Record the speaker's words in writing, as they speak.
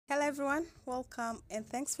Hello everyone, welcome and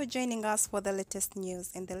thanks for joining us for the latest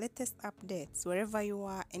news and the latest updates wherever you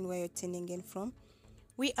are and where you're tuning in from.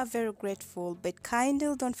 We are very grateful, but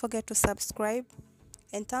kindly don't forget to subscribe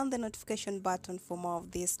and turn the notification button for more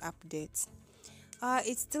of these updates.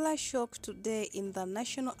 It's still a shock today in the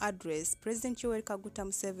national address. President Yoweri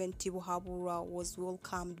Museveni Tibuhaburwa was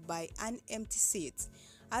welcomed by an empty seat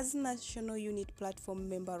as National Unit Platform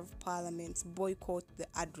Member of Parliament boycott the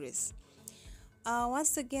address.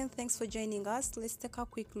 Once again, thanks for joining us. Let's take a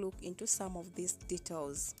quick look into some of these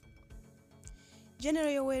details. General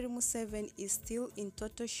Yoweri Museveni is still in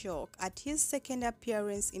total shock at his second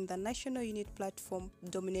appearance in the National Unit Platform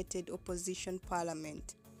dominated opposition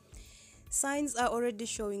parliament. Signs are already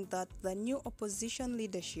showing that the new opposition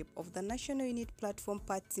leadership of the National Unit Platform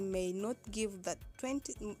Party may not give the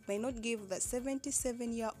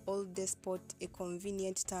 77-year-old despot a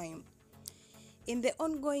convenient time. In the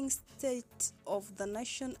ongoing state of the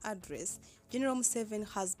nation address, General Museveni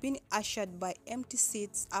has been ushered by empty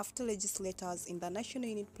seats after legislators in the National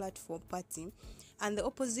Unit Platform Party and the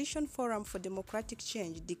Opposition Forum for Democratic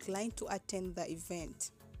Change declined to attend the event.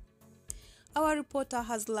 Our reporter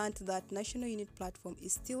has learned that National Unit Platform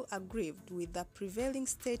is still aggrieved with the prevailing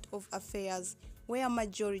state of affairs where a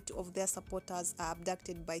majority of their supporters are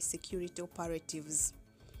abducted by security operatives.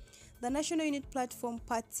 The National Unit Platform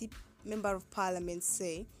Party Member of Parliament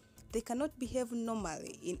say they cannot behave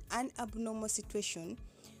normally in an abnormal situation.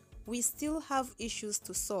 We still have issues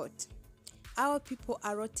to sort. Our people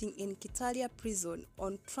are rotting in Kitalya prison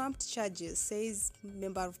on trumped charges, says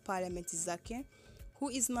Member of Parliament Zaake, who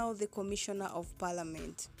is now the Commissioner of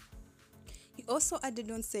Parliament. He also added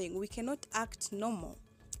on saying we cannot act normal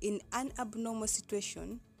in an abnormal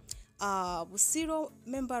situation. Busiro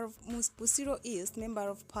East Member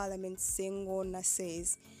of Parliament Ssegona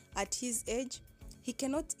says at his age, he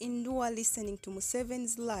cannot endure listening to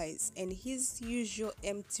Museveni's lies and his usual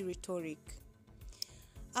empty rhetoric.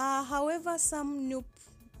 However, some Nup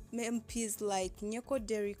MPs like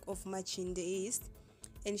Derek of Machinde East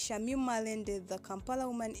and Shamiu Malende, the Kampala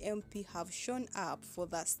woman MP, have shown up for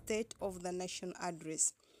the State of the Nation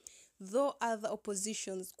address. Though other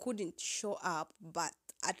oppositions couldn't show up, but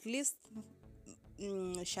at least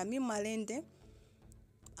Shamiu Malende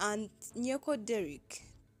and Derek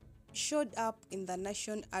showed up in the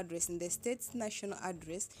national address, in the state's national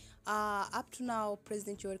address. Up to now,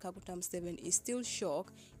 President Yoweri Museveni is still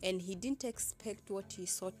shocked and he didn't expect what he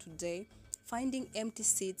saw today, finding empty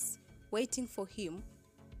seats waiting for him,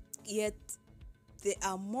 yet there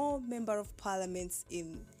are more member of parliaments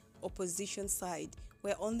in opposition side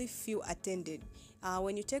where only few attended.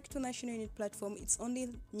 When you take to National Unit Platform, it's only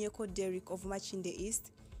Derek of Machinde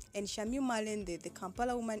East and Shamiu Malende, the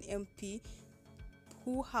Kampala woman MP,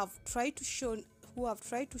 who have tried to show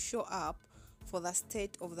up for the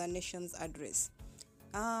State of the Nation's address.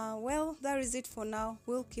 Well, that is it for now.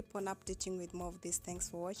 We'll keep on updating with more of this. Thanks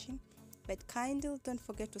for watching, but kindly don't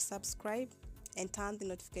forget to subscribe and turn the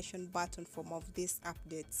notification button for more of these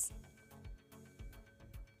updates.